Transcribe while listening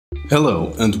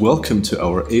Hello and welcome to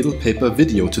our edelpaper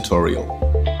video tutorial.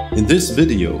 In this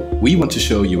video, we want to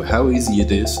show you how easy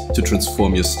it is to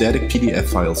transform your static PDF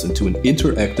files into an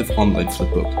interactive online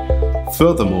flipbook.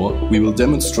 Furthermore, we will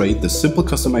demonstrate the simple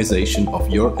customization of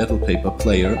your edelpaper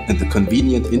player and the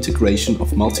convenient integration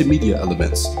of multimedia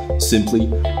elements. Simply,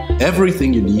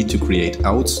 everything you need to create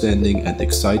outstanding and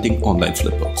exciting online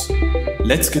flipbooks.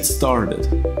 Let's get started.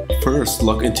 First,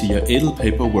 log into your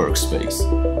edelpaper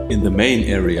workspace. In the main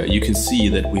area, you can see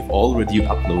that we've already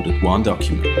uploaded one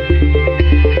document.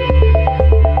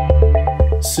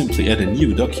 Simply add a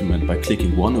new document by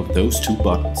clicking one of those two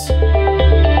buttons.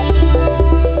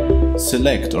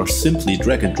 Select or simply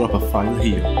drag and drop a file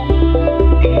here.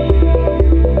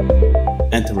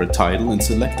 Enter a title and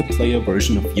select the player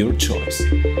version of your choice.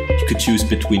 You could choose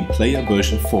between player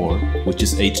version 4, which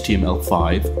is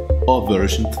HTML5, or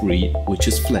version 3, which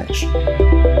is Flash.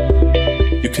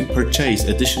 You can purchase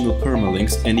additional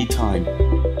permalinks anytime.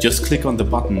 Just click on the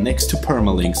button next to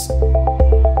permalinks.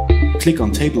 Click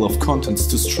on Table of Contents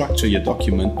to structure your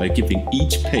document by giving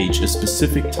each page a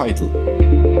specific title.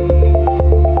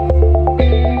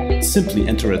 Simply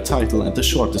enter a title and a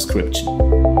short description.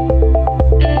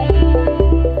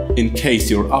 In case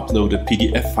your uploaded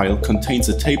PDF file contains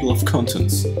a table of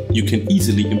contents, you can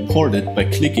easily import it by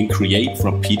clicking Create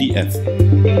from PDF.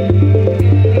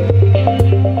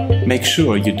 Make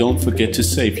sure you don't forget to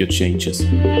save your changes.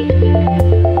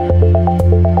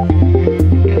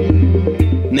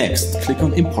 Next, click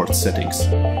on Import Settings.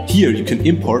 Here you can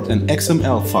import an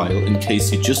XML file in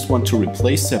case you just want to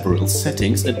replace several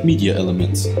settings and media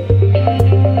elements.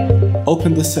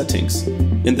 Open the settings.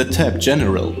 In the tab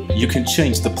General, you can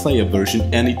change the player version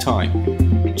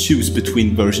anytime. Choose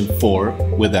between version 4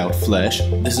 without Flash,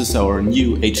 this is our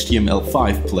new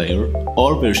HTML5 player,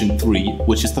 or version 3,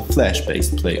 which is the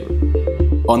Flash-based player.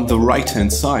 On the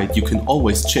right-hand side, you can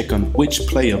always check on which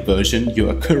player version you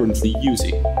are currently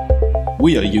using.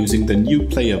 We are using the new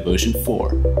player version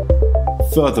 4.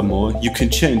 Furthermore, you can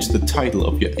change the title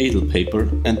of your edelpaper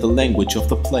and the language of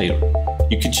the player.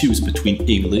 You can choose between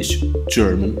English,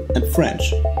 German and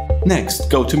French. Next,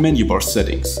 go to menu bar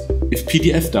settings. If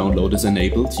PDF download is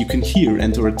enabled, you can here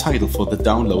enter a title for the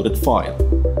downloaded file.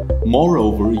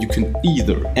 Moreover, you can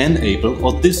either enable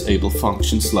or disable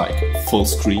functions like full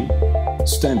screen,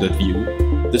 standard view,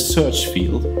 the search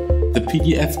field, the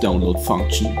PDF download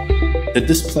function, the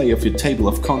display of your table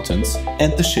of contents,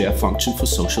 and the share function for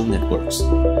social networks.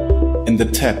 In the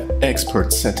tab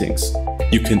Expert Settings,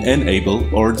 you can enable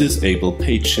or disable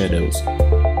page shadows.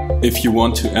 If you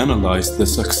want to analyze the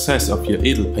success of your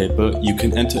edelpaper, you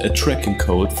can enter a tracking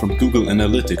code from Google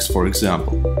Analytics, for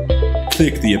example.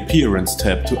 Click the Appearance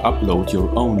tab to upload your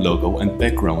own logo and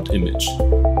background image.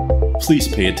 Please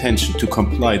pay attention to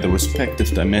comply the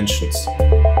respective dimensions.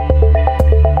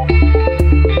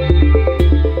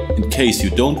 In case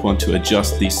you don't want to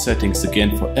adjust these settings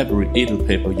again for every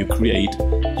edelpaper you create,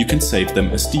 you can save them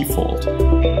as default.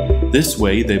 This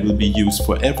way they will be used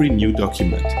for every new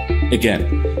document.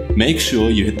 Again, make sure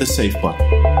you hit the Save button.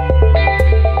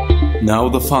 Now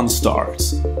the fun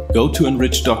starts. Go to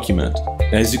Enrich Document.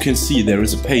 As you can see, there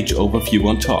is a page overview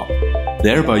on top.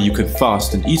 Thereby you can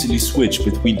fast and easily switch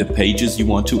between the pages you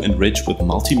want to enrich with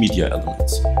multimedia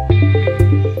elements.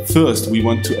 First, we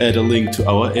want to add a link to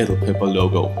our edelpaper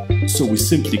logo, so we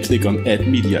simply click on Add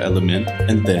Media Element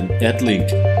and then Add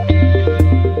Link.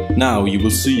 Now you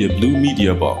will see a blue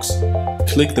media box.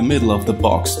 Click the middle of the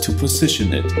box to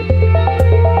position it.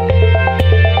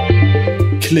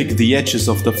 Click the edges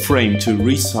of the frame to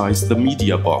resize the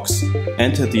media box.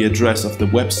 Enter the address of the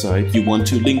website you want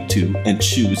to link to and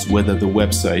choose whether the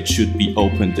website should be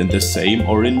opened in the same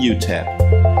or a new tab.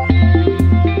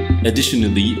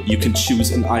 Additionally, you can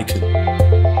choose an icon.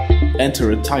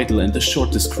 Enter a title and a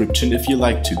short description if you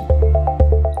like to.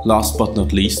 Last but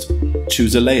not least,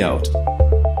 choose a layout.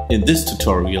 In this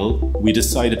tutorial, we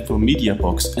decided for media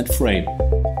box and frame.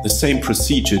 The same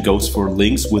procedure goes for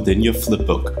links within your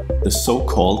flipbook, the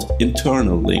so-called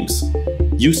internal links.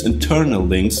 Use internal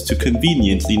links to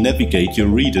conveniently navigate your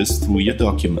readers through your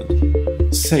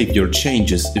document. Save your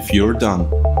changes if you're done.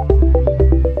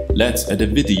 Let's add a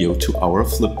video to our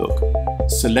flipbook.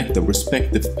 Select the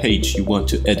respective page you want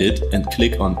to edit and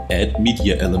click on Add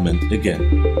Media Element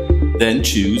again. Then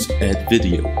choose Add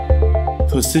Video.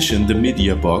 Position the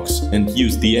media box and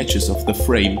use the edges of the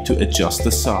frame to adjust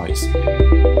the size.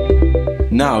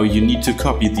 Now you need to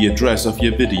copy the address of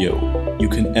your video. You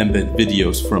can embed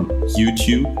videos from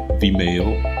YouTube,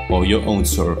 Vimeo or your own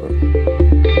server.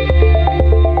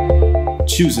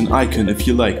 Choose an icon if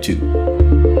you like to.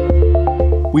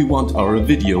 We want our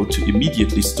video to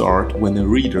immediately start when a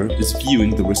reader is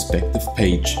viewing the respective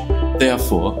page.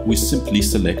 Therefore, we simply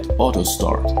select Auto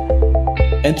Start.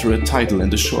 Enter a title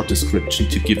and a short description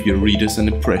to give your readers an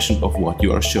impression of what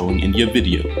you are showing in your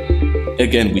video.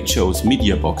 Again, we chose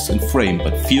Media Box and Frame,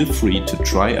 but feel free to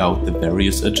try out the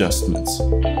various adjustments.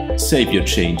 Save your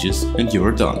changes and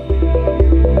you're done.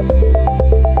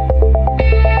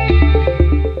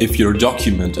 If your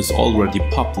document is already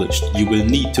published, you will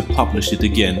need to publish it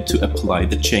again to apply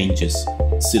the changes.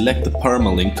 Select the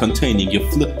permalink containing your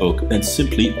flipbook and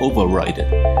simply overwrite it.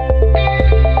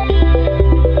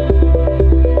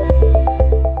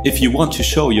 If you want to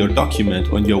show your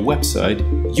document on your website,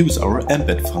 use our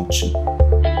embed function.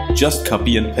 Just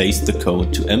copy and paste the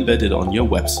code to embed it on your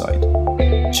website.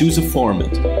 Choose a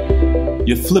format.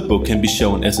 Your flipbook can be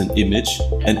shown as an image,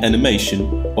 an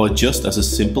animation, or just as a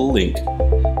simple link.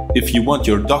 If you want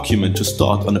your document to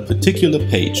start on a particular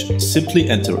page, simply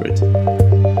enter it.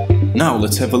 Now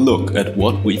let's have a look at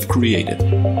what we've created.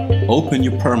 Open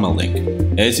your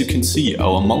permalink. As you can see,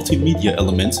 our multimedia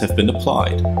elements have been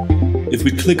applied. If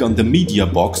we click on the media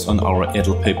box on our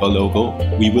edelpaper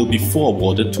logo, we will be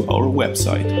forwarded to our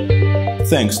website.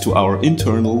 Thanks to our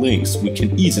internal links, we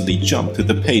can easily jump to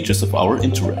the pages of our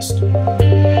interest.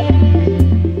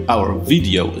 Our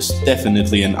video is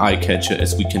definitely an eye-catcher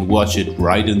as we can watch it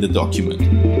right in the document.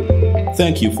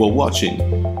 Thank you for watching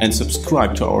and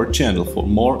subscribe to our channel for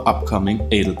more upcoming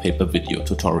edelpaper video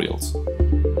tutorials.